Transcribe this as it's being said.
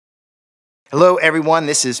Hello, everyone.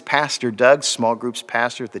 This is Pastor Doug, small groups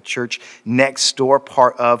pastor at the church next door,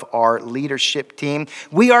 part of our leadership team.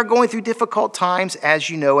 We are going through difficult times, as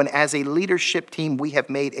you know, and as a leadership team, we have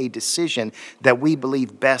made a decision that we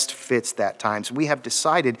believe best fits that time. So we have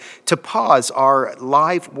decided to pause our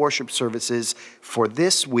live worship services for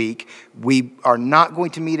this week. We are not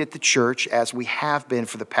going to meet at the church as we have been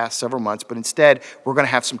for the past several months, but instead, we're going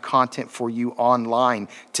to have some content for you online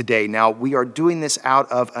today. Now, we are doing this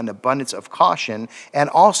out of an abundance of caution, and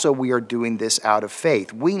also we are doing this out of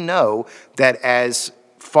faith. We know that as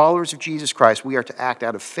followers of Jesus Christ, we are to act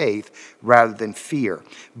out of faith rather than fear.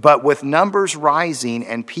 But with numbers rising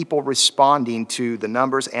and people responding to the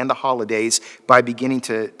numbers and the holidays by beginning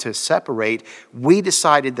to separate, we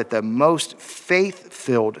decided that the most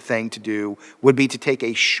faith-filled thing to do would be to take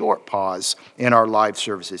a short pause in our live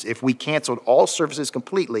services. If we canceled all services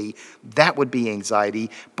completely, that would be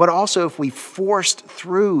anxiety. But also if we forced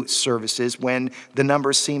through services when the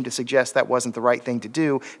numbers seemed to suggest that wasn't the right thing to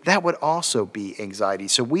do, that would also be anxiety.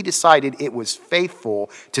 So we decided it was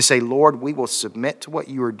faithful to say, Lord, we will submit to what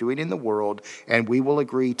you are doing in the world, and we will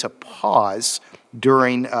agree to pause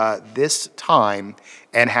during this time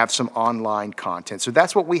and have some online content. So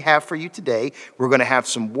that's what we have for you today. We're going to have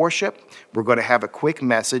some worship. We're going to have a quick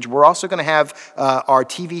message. We're also going to have our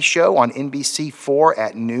TV show on NBC4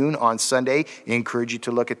 at noon on Sunday. I encourage you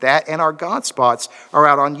to look at that. And our God Spots are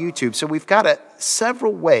out on YouTube. So we've got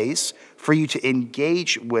several ways for you to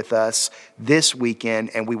engage with us this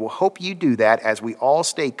weekend, and we will hope you do that as we all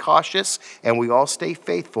stay cautious and we all stay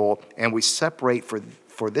faithful and we separate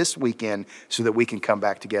for this weekend so that we can come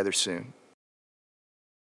back together soon.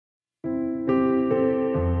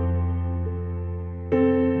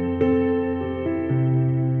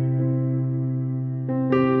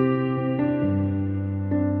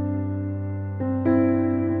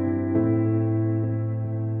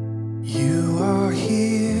 You are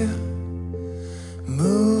here,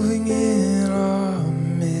 moving in our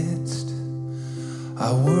midst.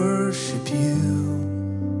 I worship you.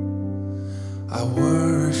 I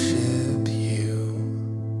worship you.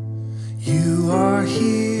 You are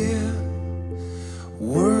here,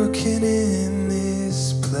 working in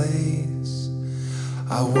this place.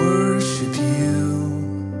 I worship you.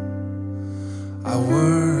 I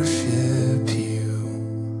worship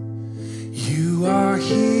you. You are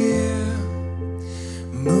here,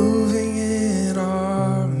 moving in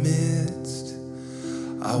our midst.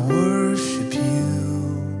 I worship you.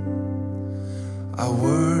 I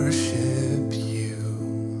worship you.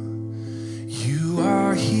 You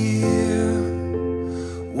are here,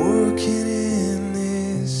 working in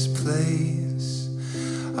this place.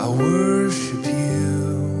 I worship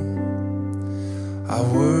you. I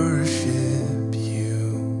worship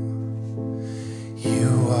you.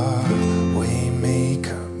 You are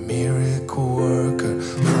waymaker, miracle worker,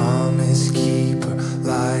 promise keeper,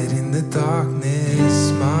 light in the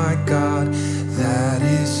darkness. My God, that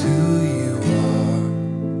is who you are.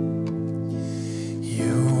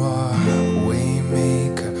 You are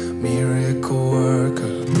waymaker, miracle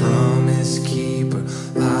worker, promise keeper,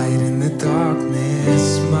 light in the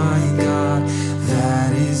darkness. My God.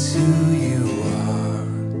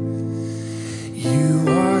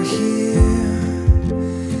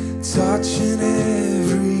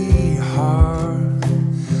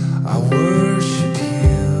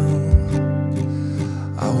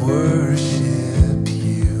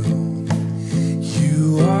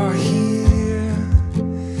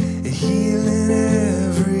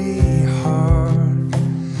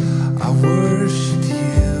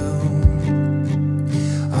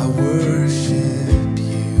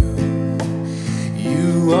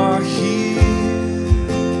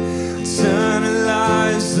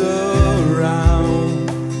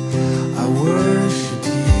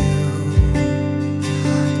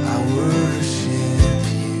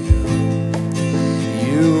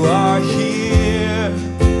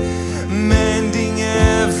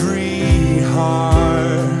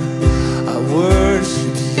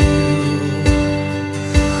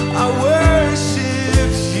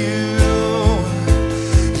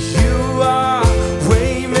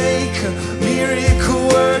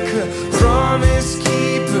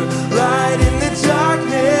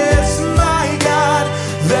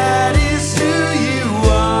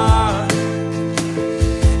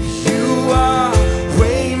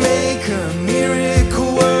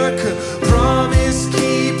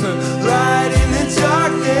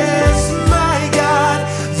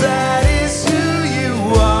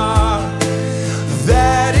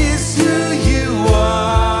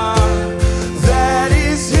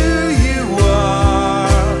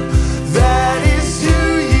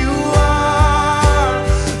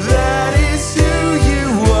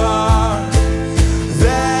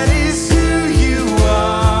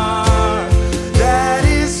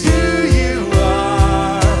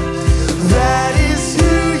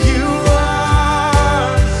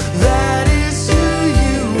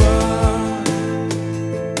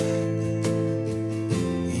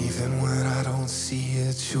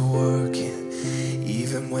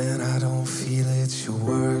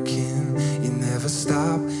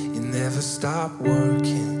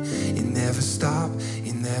 working. You never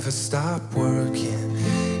stop working.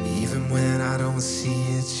 Even when I don't see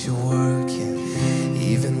it, you're working.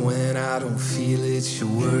 Even when I don't feel it, you're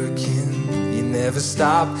working. You never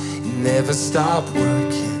stop working.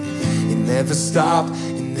 You never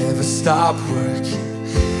stop working.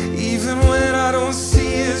 Even when I don't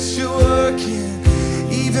see it, you're working.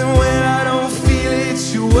 Even when I don't feel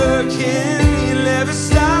it, you're working. You never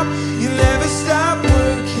stop working. You never stop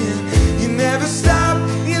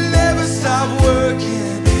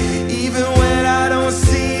working. Even when I don't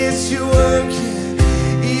see it, you're working.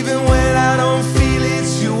 Even when I don't feel it,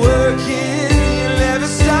 you're working. You never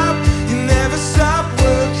stop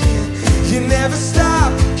working. You never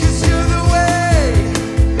stop, 'cause you're the way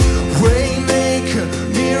maker,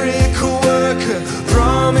 miracle worker,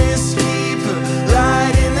 promise keeper,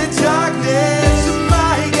 light in the darkness.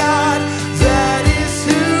 My God, that is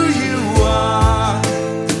who you are.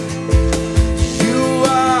 You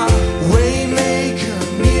are way maker,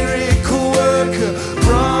 miracle worker,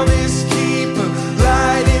 promise keeper,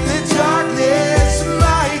 light in the darkness.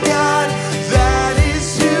 My God, that is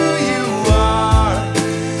who you are.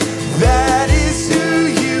 That is who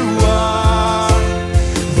you are.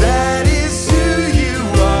 That is who you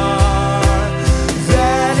are.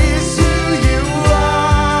 That is who you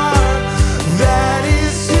are. That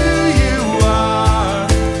is who you are.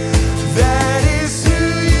 That is who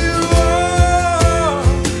you are.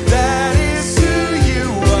 That is who you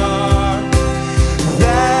are.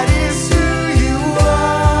 That is who you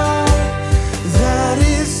are. That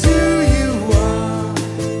is who you are.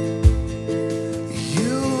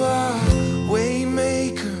 You are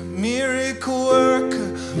waymaker, miracle worker,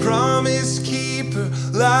 promise keeper,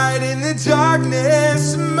 light in the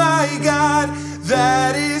darkness. My God,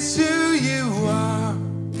 that is who you are.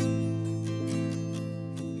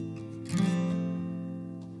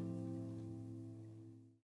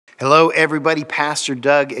 Hello, everybody. Pastor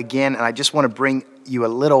Doug again, and I just want to bring you a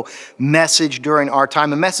little message during our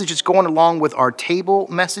time. A message that's going along with our table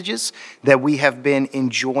messages that we have been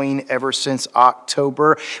enjoying ever since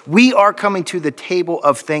October. We are coming to the table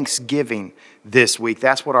of Thanksgiving this week.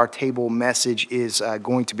 That's what our table message is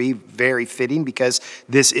going to be. Very fitting because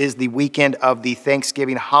this is the weekend of the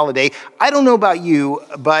Thanksgiving holiday. I don't know about you,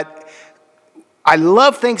 but I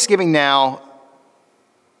love Thanksgiving now,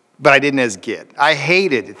 but I didn't as a kid. I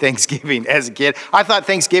hated Thanksgiving as a kid. I thought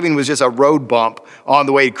Thanksgiving was just a road bump on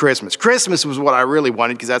the way to Christmas. Christmas was what I really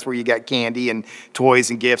wanted because that's where you got candy and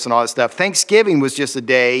toys and gifts and all that stuff. Thanksgiving was just a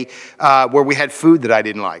day where we had food that I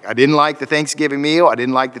didn't like. I didn't like the Thanksgiving meal. I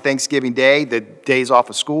didn't like the Thanksgiving day. The days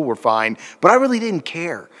off of school were fine, but I really didn't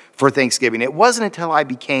care for Thanksgiving. It wasn't until I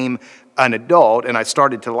became an adult and I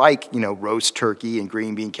started to like, roast turkey and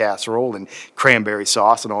green bean casserole and cranberry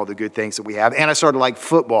sauce and all the good things that we have. And I started to like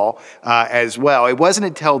football as well. It wasn't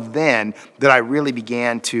until then that I really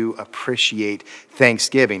began to appreciate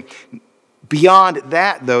Thanksgiving. Beyond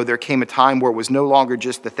that, though, there came a time where it was no longer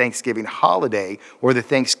just the Thanksgiving holiday or the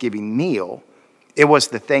Thanksgiving meal. It was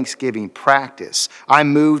the Thanksgiving practice. I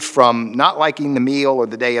moved from not liking the meal or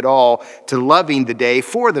the day at all to loving the day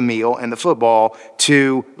for the meal and the football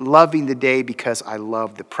to loving the day because I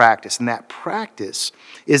love the practice. And that practice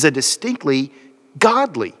is a distinctly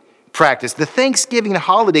godly practice. The Thanksgiving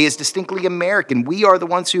holiday is distinctly American. We are the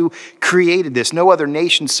ones who created this. No other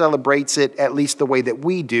nation celebrates it at least the way that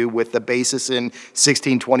we do, with the basis in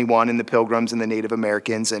 1621 and the Pilgrims and the Native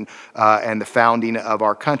Americans and the founding of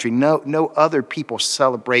our country. No other people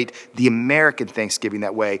celebrate the American Thanksgiving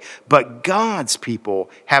that way. But God's people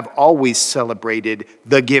have always celebrated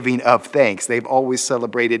the giving of thanks. They've always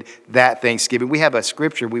celebrated that Thanksgiving. We have a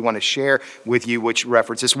scripture we want to share with you which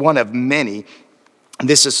references one of many.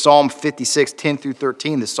 This is Psalm 56, 10 through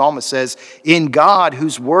 13. The psalmist says, "In God,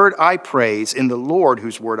 whose word I praise, in the Lord,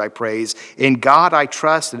 whose word I praise, in God I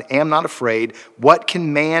trust and am not afraid. What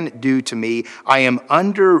can man do to me? I am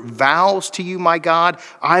under vows to you, my God.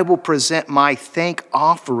 I will present my thank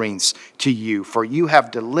offerings to you, for you have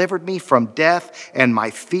delivered me from death and my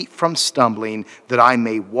feet from stumbling, that I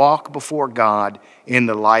may walk before God in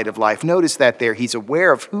the light of life." Notice that there. He's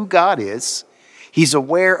aware of who God is. He's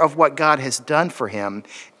aware of what God has done for him,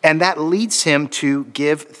 and that leads him to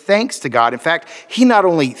give thanks to God. In fact, he not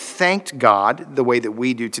only thanked God the way that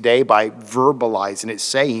we do today by verbalizing it,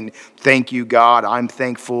 saying, "Thank you, God, I'm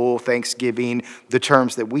thankful," thanksgiving, the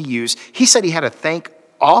terms that we use. He said he had a thank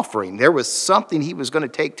offering. There was something he was going to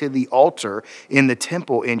take to the altar in the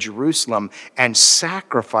temple in Jerusalem and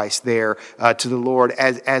sacrifice there to the Lord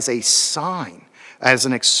as a sign, as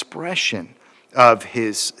an expression of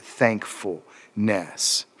his thankfulness.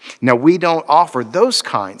 Now, we don't offer those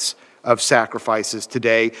kinds of sacrifices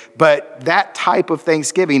today, but that type of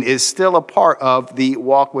thanksgiving is still a part of the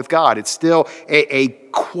walk with God. It's still a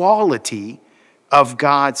quality of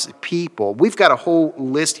God's people. We've got a whole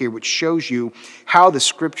list here which shows you how the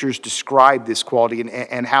scriptures describe this quality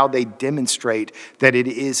and how they demonstrate that it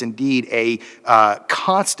is indeed a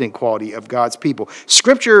constant quality of God's people.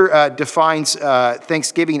 Scripture defines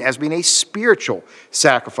thanksgiving as being a spiritual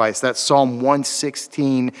sacrifice. That's Psalm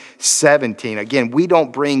 116:17. Again, we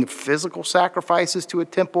don't bring physical sacrifices to a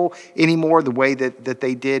temple anymore the way that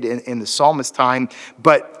they did in the psalmist time,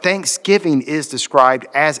 but thanksgiving is described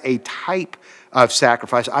as a type of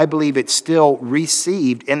sacrifice. I believe it's still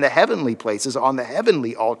received in the heavenly places, on the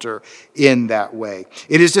heavenly altar in that way.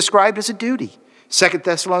 It is described as a duty. 2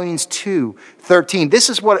 Thessalonians 2:13. This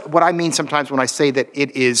is what I mean sometimes when I say that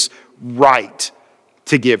it is right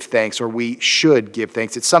to give thanks, or we should give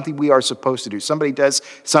thanks. It's something we are supposed to do. Somebody does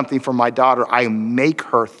something for my daughter, I make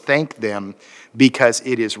her thank them because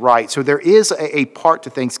it is right. So there is a part to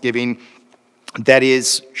Thanksgiving that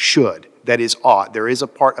is should. That is ought. There is a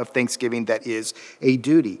part of thanksgiving that is a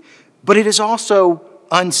duty. But it is also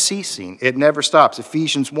unceasing. It never stops.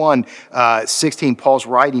 Ephesians 1:16, Paul's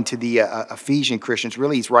writing to the Ephesian Christians.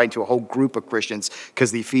 Really, he's writing to a whole group of Christians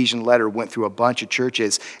because the Ephesian letter went through a bunch of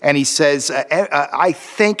churches. And he says, I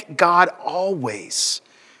thank God always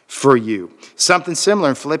for you. Something similar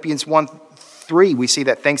in Philippians 1:3, we see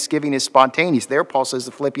that thanksgiving is spontaneous. There, Paul says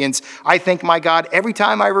to Philippians, I thank my God every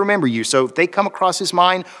time I remember you. So if they come across his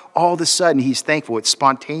mind, all of a sudden he's thankful. It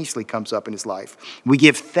spontaneously comes up in his life. We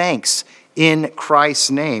give thanks in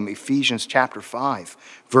Christ's name, Ephesians chapter 5,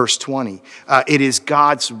 verse 20. It is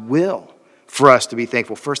God's will for us to be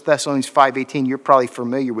thankful. 1 Thessalonians 5:18, you're probably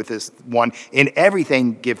familiar with this one. In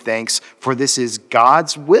everything give thanks, for this is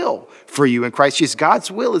God's will for you in Christ Jesus.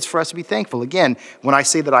 God's will is for us to be thankful. Again, when I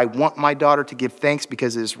say that I want my daughter to give thanks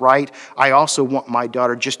because it is right, I also want my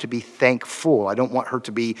daughter just to be thankful. I don't want her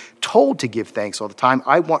to be told to give thanks all the time.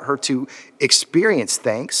 I want her to experience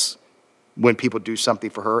thanks when people do something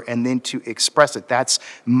for her and then to express it. That's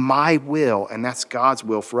my will, and that's God's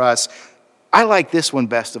will for us. I like this one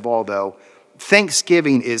best of all, though.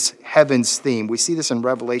 Thanksgiving is heaven's theme. We see this in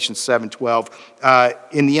Revelation 7:12.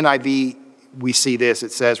 In the NIV, we see this.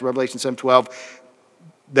 It says, Revelation 7:12,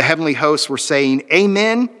 the heavenly hosts were saying,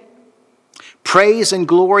 Amen, praise and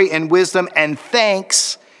glory and wisdom and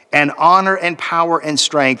thanks and honor and power and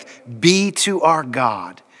strength be to our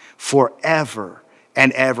God forever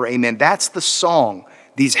and ever. Amen. That's the song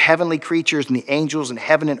these heavenly creatures and the angels in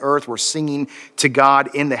heaven and earth were singing to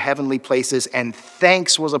God in the heavenly places, and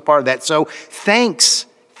thanks was a part of that. So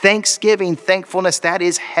thanksgiving, thankfulness, that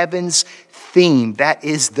is heaven's theme. That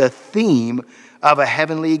is the theme of a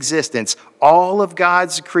heavenly existence. All of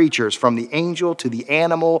God's creatures, from the angel to the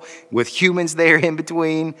animal, with humans there in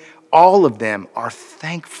between, all of them are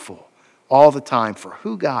thankful all the time for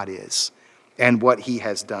who God is and what he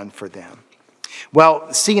has done for them.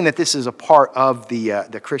 Well, seeing that this is a part of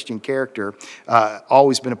the Christian character,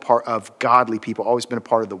 always been a part of godly people, always been a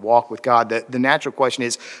part of the walk with God, the natural question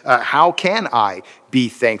is, how can I be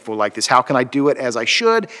thankful like this? How can I do it as I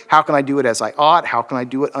should? How can I do it as I ought? How can I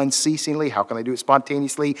do it unceasingly? How can I do it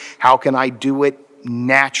spontaneously? How can I do it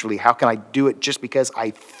naturally? How can I do it just because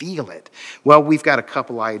I feel it? Well, we've got a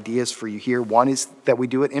couple ideas for you here. One is that we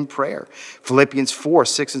do it in prayer. Philippians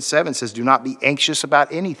 4:6-7 says, do not be anxious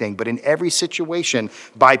about anything, but in every situation,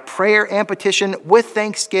 by prayer and petition with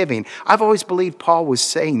thanksgiving. I've always believed Paul was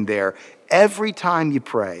saying there, every time you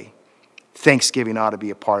pray, thanksgiving ought to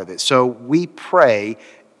be a part of it. So we pray,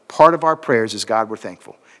 part of our prayers is, God, we're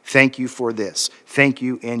thankful. Thank you for this. Thank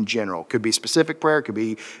you in general. Could be specific prayer, could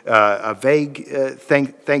be a vague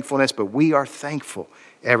thankfulness, but we are thankful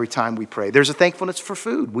every time we pray. There's a thankfulness for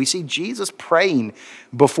food. We see Jesus praying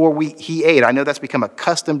before he ate. I know that's become a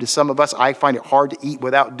custom to some of us. I find it hard to eat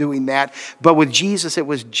without doing that. But with Jesus, it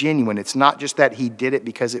was genuine. It's not just that he did it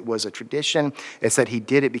because it was a tradition. It's that he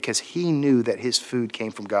did it because he knew that his food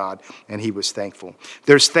came from God and he was thankful.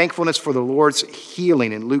 There's thankfulness for the Lord's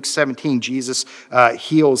healing. In Luke 17, Jesus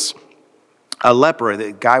heals a leper.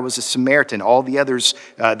 The guy was a Samaritan. All the others,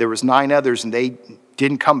 there was 9 others, and they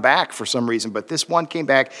didn't come back for some reason, but this one came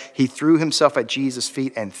back. He threw himself at Jesus'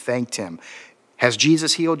 feet and thanked him. Has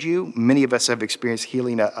Jesus healed you? Many of us have experienced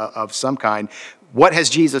healing of some kind. What has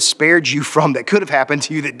Jesus spared you from that could have happened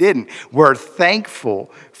to you that didn't? We're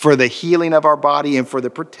thankful for the healing of our body and for the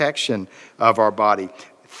protection of our body.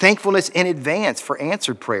 Thankfulness in advance for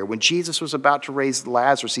answered prayer. When Jesus was about to raise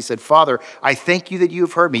Lazarus, he said, Father, I thank you that you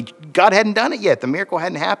have heard me. God hadn't done it yet. The miracle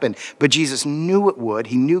hadn't happened, but Jesus knew it would.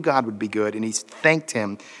 He knew God would be good, and he thanked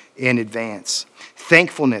him in advance.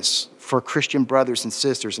 Thankfulness for Christian brothers and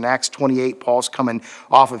sisters. In Acts 28, Paul's coming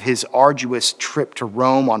off of his arduous trip to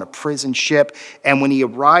Rome on a prison ship. And when he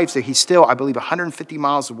arrives there, he's still, I believe, 150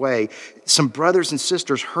 miles away. Some brothers and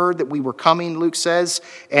sisters heard that we were coming, Luke says,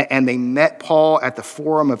 and they met Paul at the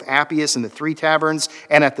Forum of Appius in the Three Taverns.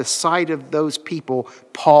 And at the sight of those people,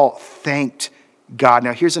 Paul thanked God.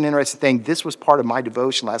 Now, here's an interesting thing. This was part of my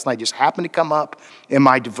devotion last night. Just happened to come up in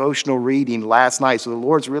my devotional reading last night. So the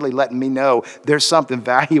Lord's really letting me know there's something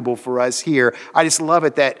valuable for us here. I just love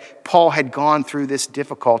it that Paul had gone through this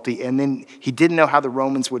difficulty, and then he didn't know how the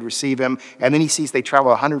Romans would receive him. And then he sees they travel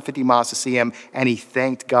 150 miles to see him, and he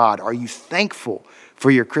thanked God. Are you thankful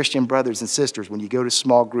for your Christian brothers and sisters when you go to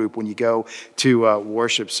small group, when you go to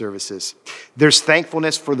worship services? There's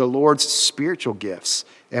thankfulness for the Lord's spiritual gifts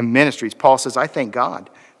and ministries. Paul says, I thank God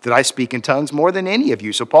that I speak in tongues more than any of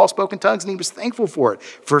you. So Paul spoke in tongues and he was thankful for it.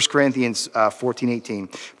 1 Corinthians 14:18.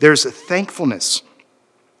 There's a thankfulness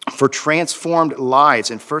for transformed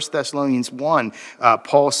lives. In 1 Thessalonians 1,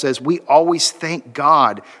 Paul says, we always thank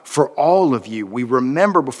God for all of you. We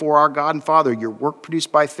remember before our God and Father your work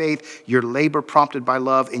produced by faith, your labor prompted by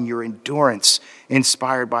love, and your endurance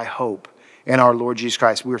inspired by hope in our Lord Jesus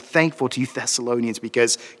Christ. We're thankful to you, Thessalonians,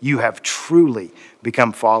 because you have truly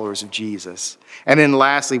become followers of Jesus. And then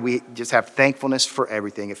lastly, we just have thankfulness for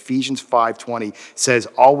everything. Ephesians 5:20 says,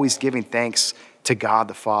 always giving thanks to God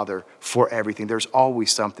the Father for everything. There's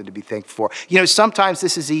always something to be thankful for. You know, sometimes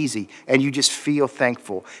this is easy and you just feel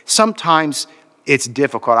thankful. Sometimes it's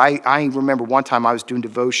difficult. I remember one time I was doing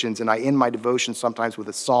devotions, and I end my devotions sometimes with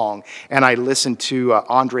a song, and I listened to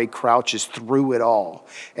Andre Crouch's Through It All.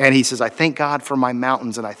 And he says, I thank God for my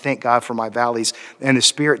mountains and I thank God for my valleys. And the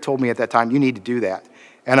Spirit told me at that time, you need to do that.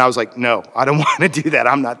 And I was like, no, I don't want to do that.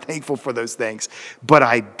 I'm not thankful for those things. But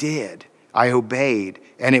I did. I obeyed,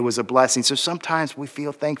 and it was a blessing. So sometimes we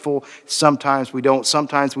feel thankful, sometimes we don't.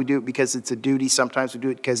 Sometimes we do it because it's a duty. Sometimes we do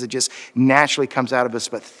it because it just naturally comes out of us.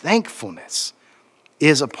 But thankfulness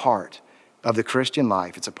is a part of the Christian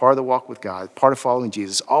life. It's a part of the walk with God, part of following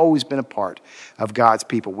Jesus. It's always been a part of God's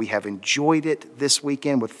people. We have enjoyed it this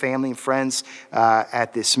weekend with family and friends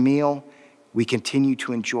at this meal. We continue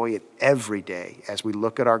to enjoy it every day as we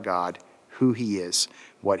look at our God, who he is,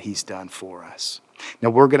 what he's done for us.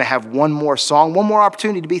 Now, we're going to have one more song, one more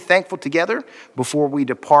opportunity to be thankful together before we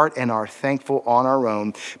depart and are thankful on our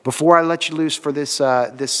own. Before I let you loose for this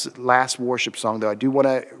last worship song, though, I do want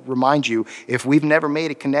to remind you, if we've never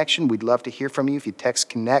made a connection, we'd love to hear from you. If you text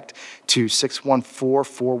CONNECT to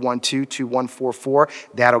 614-412-2144,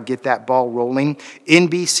 that'll get that ball rolling.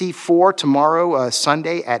 NBC4 tomorrow,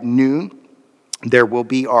 Sunday at noon. There will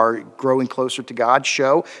be our Growing Closer to God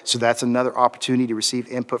show. So that's another opportunity to receive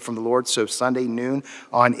input from the Lord. So Sunday noon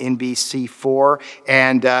on NBC4.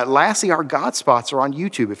 And lastly, our God spots are on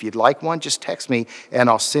YouTube. If you'd like one, just text me and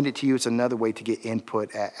I'll send it to you. It's another way to get input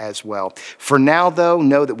as well. For now, though,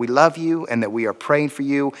 know that we love you and that we are praying for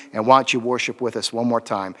you, and want you to worship with us one more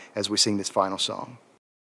time as we sing this final song.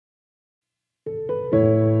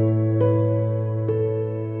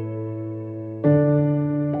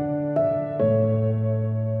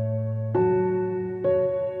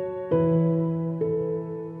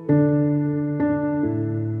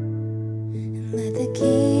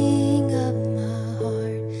 King of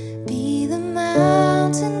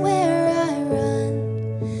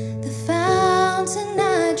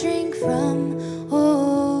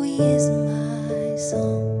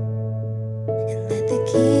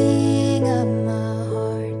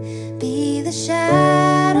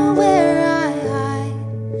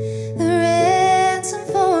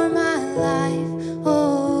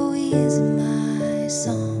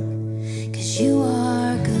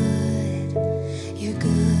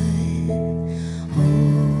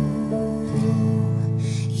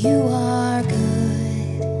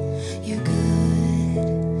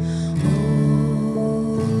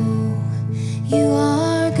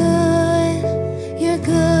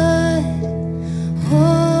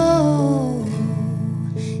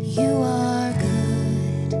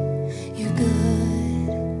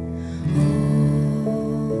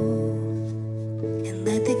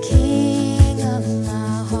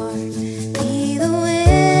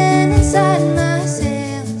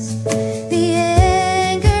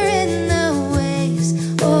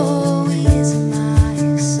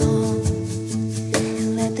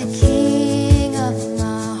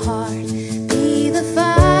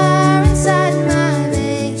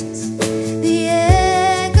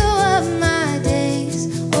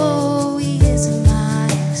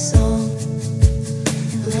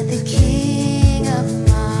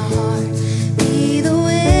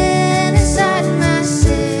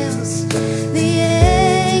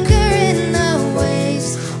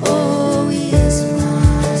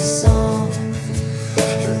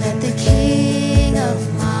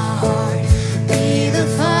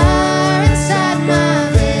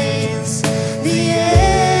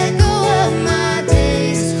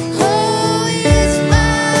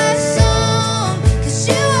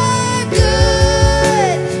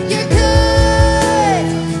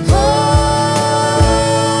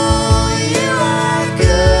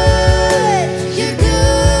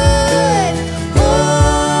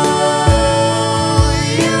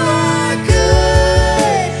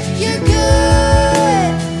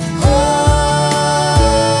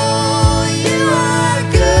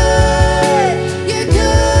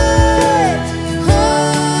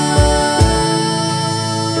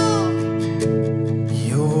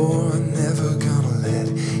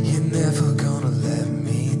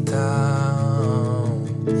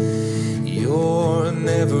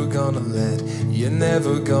You're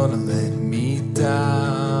never gonna let me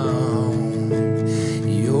down.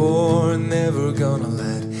 You're never gonna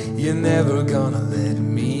let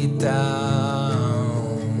me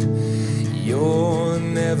down. You're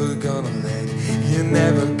never gonna let me down. You're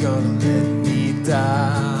never gonna let me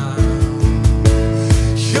down.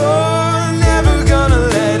 You're never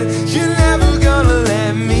gonna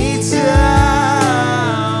let me down.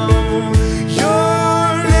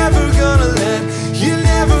 You're never gonna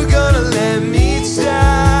let me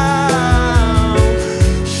down.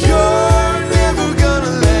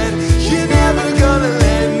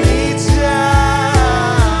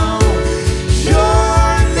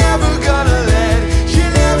 You're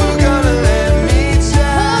never gonna let me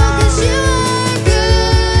down. 'Cause you are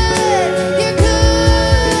good, you're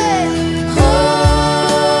good. Oh,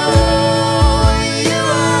 you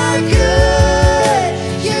are good,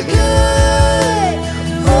 you're good.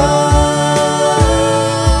 Oh,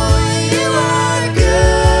 you are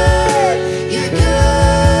good, you're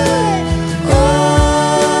good. Oh,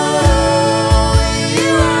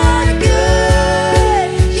 you are good,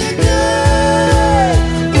 you're good.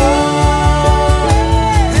 Oh,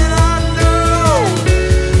 and I know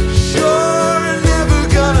you're never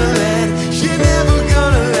gonna let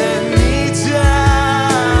me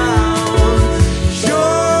down.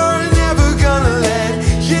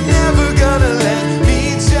 You're never gonna let me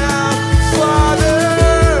down, Father.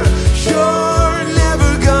 You're never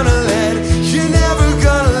gonna let me down. You're never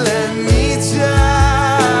gonna let me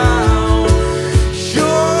down.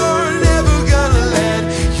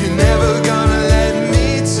 You're never gonna let me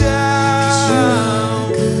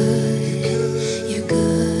down. You're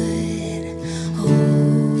good. Oh,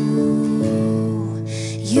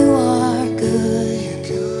 you are good.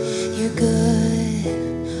 You're good.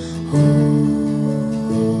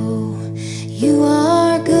 Oh, you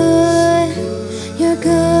are good. You're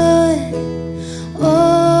good.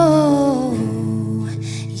 Oh,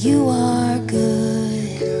 you are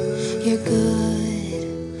good. You're good.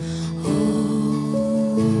 Oh.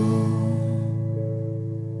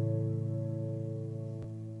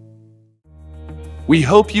 We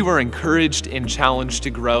hope you are encouraged and challenged to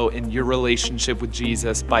grow in your relationship with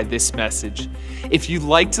Jesus by this message. If you'd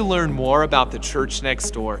like to learn more about the Church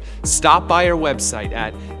Next Door, stop by our website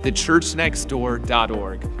at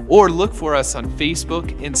thechurchnextdoor.org or look for us on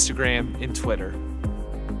Facebook, Instagram, and Twitter.